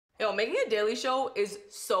Yo, making a daily show is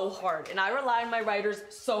so hard, and I rely on my writers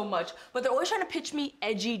so much, but they're always trying to pitch me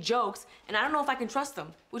edgy jokes, and I don't know if I can trust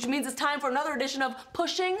them, which means it's time for another edition of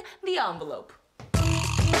Pushing the Envelope.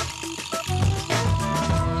 How's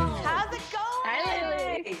it going? Hi,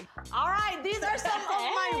 Lily. All right, these are some of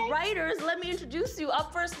my writers. Let me introduce you.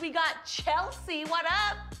 Up first, we got Chelsea. What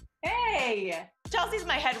up? Hey. Chelsea's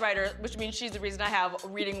my head writer, which means she's the reason I have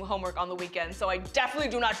reading homework on the weekend, so I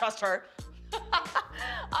definitely do not trust her.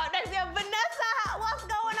 Next we have Vanessa. What's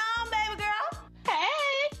going on, baby girl?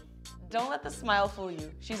 Hey. Don't let the smile fool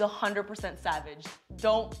you. She's 100% savage.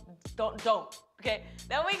 Don't. Okay,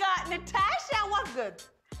 then we got Natasha. What's good?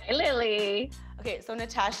 Hey, Lily. Okay, so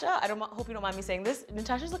Natasha, hope you don't mind me saying this.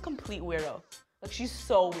 Natasha's a complete weirdo. Like, she's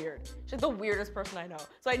so weird. She's the weirdest person I know.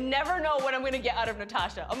 So I never know what I'm gonna get out of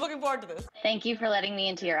Natasha. I'm looking forward to this. Thank you for letting me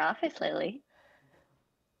into your office, Lily.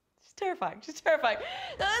 She's terrifying. She's terrifying.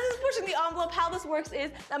 Now, this is Pushing the Envelope. How this works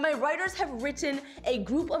is that my writers have written a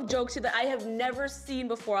group of jokes here that I have never seen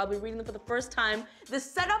before. I'll be reading them for the first time. The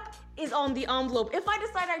setup is on the envelope. If I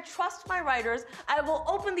decide I trust my writers, I will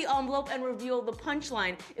open the envelope and reveal the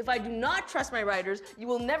punchline. If I do not trust my writers, you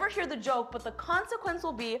will never hear the joke, but the consequence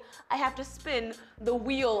will be I have to spin the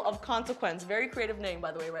wheel of consequence. Very creative name,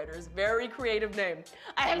 by the way, writers. Very creative name.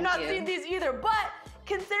 I have not seen these either, but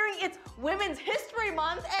considering it's Women's History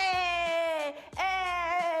Month,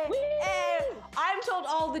 I'm told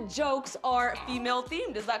all the jokes are female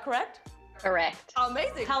themed. Is that correct? Correct.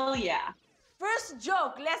 Amazing. Hell yeah. First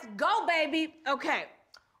joke, let's go, baby. Okay,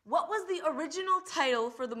 what was the original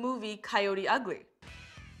title for the movie Coyote Ugly?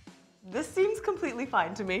 This seems completely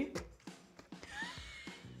fine to me.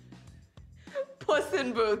 Puss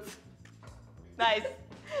in Boots. Nice,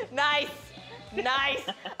 nice, nice.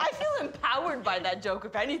 I feel empowered by that joke,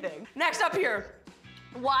 if anything. Next up here,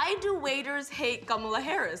 why do waiters hate Kamala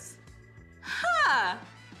Harris? Huh.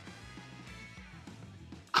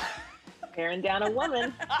 Staring down a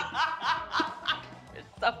woman.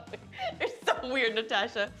 You're so weird,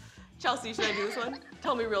 Natasha. Chelsea, should I do this one?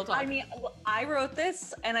 Tell me real talk. I mean, I wrote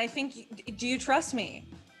this, and I think, do you trust me?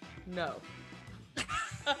 No.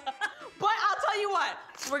 But I'll tell you what,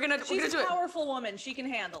 we're gonna do it. She's a powerful woman. She can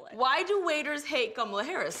handle it. Why do waiters hate Kamala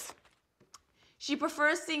Harris? She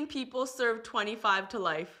prefers seeing people serve 25 to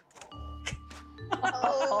life.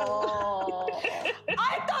 Oh.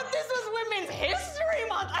 I thought this was Women's History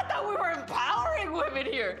Month. I thought we were empowering women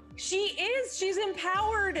here. She is. She's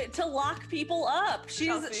empowered to lock people up.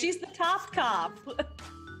 She's the top cop.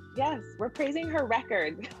 Yes, we're praising her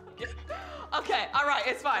record. Okay, all right,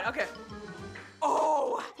 it's fine. Okay.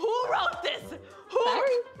 Oh, who wrote this? Who?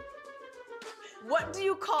 Sorry. What do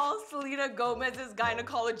you call Selena Gomez's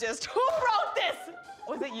gynecologist? Who wrote this?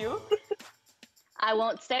 Was it you? I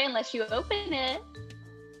won't stay unless you open it.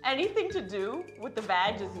 Anything to do with the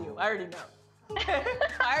badge is you. I already know.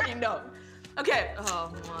 I already know. Okay.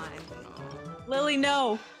 Oh my. Lily,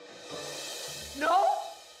 no. No?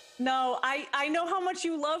 No, I know how much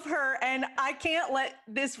you love her, and I can't let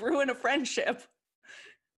this ruin a friendship.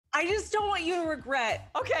 I just don't want you to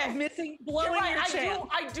regret blowing You're right. your chance.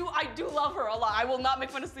 I do love her a lot. I will not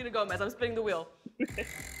make fun of Selena Gomez. I'm spinning the wheel.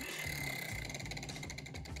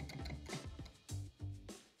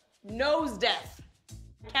 Nose death.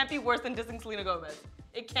 Can't be worse than dissing Selena Gomez.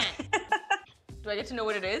 It can't. Do I get to know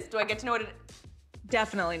what it is? Do I get to know what it is?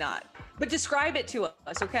 Definitely not. But describe it to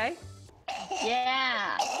us, okay?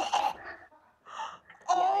 Yeah.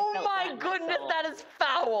 Oh my goodness, that is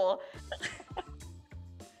foul.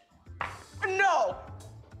 No.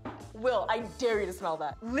 Will, I dare you to smell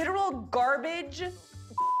that. Literal garbage,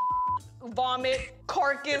 vomit,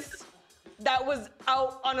 carcass that was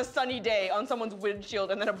out on a sunny day on someone's windshield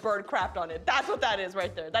and then a bird crapped on it. That's what that is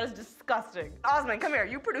right there. That is disgusting. Osman, come here.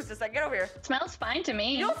 You produced this. Get over here. Smells fine to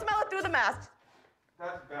me. You'll smell it through the mask.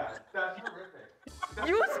 That's bad. That's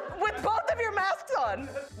horrific. With both of your masks on.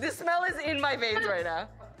 The smell is in my veins right now.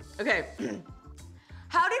 Okay.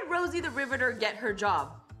 How did Rosie the Riveter get her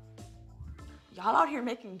job? Y'all out here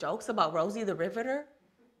making jokes about Rosie the Riveter?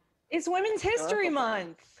 It's Women's History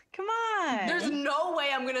Month. Come on. There's no way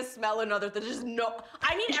I'm gonna smell another. There's just no.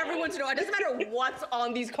 I need everyone to know. It doesn't matter what's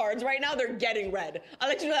on these cards right now. They're getting read. I'll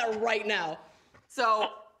let you know that right now. So,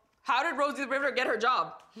 how did Rosie the Riveter get her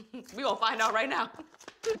job? We gonna find out right now.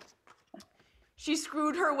 She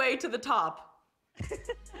screwed her way to the top.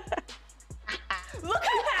 Look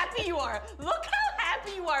how happy you are. Look how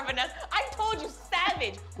happy you are, Vanessa. I told you,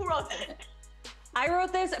 savage. Who wrote this? I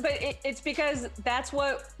wrote this, but it's because that's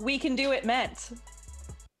what We Can Do It meant.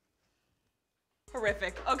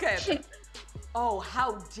 Horrific. Okay. Oh,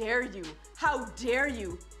 how dare you? How dare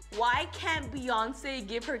you? Why can't Beyonce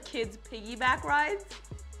give her kids piggyback rides?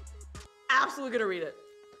 absolutely gonna read it.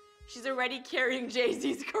 She's already carrying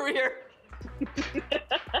Jay-Z's career.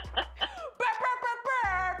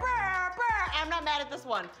 I'm not mad at this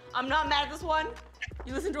one. I'm not mad at this one.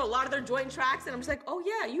 You listen to a lot of their joint tracks and I'm just like, oh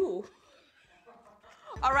yeah, you.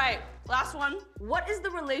 All right, last one. What is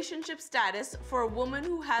the relationship status for a woman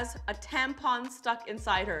who has a tampon stuck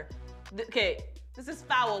inside her? Okay, this is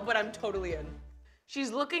foul, but I'm totally in.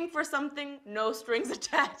 She's looking for something, no strings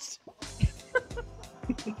attached.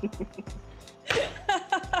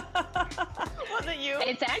 Was it you?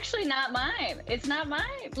 It's actually not mine. It's not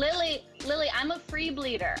mine. Lily, I'm a free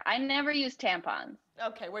bleeder. I never use tampons.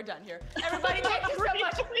 Okay, we're done here. Everybody, thank you so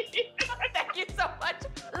much. Thank you so much.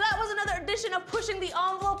 That was another edition of Pushing the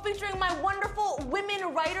Envelope featuring my wonderful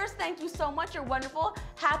women writers. Thank you so much. You're wonderful.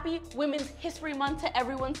 Happy Women's History Month to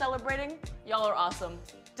everyone celebrating. Y'all are awesome.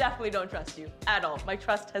 Definitely don't trust you at all. My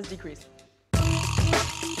trust has decreased.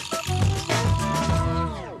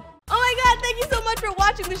 Oh my God, thank you so much for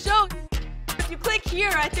watching the show. If you click here,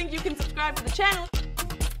 I think you can subscribe to the channel.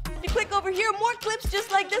 If you click over here, more clips just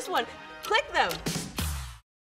like this one. Click them.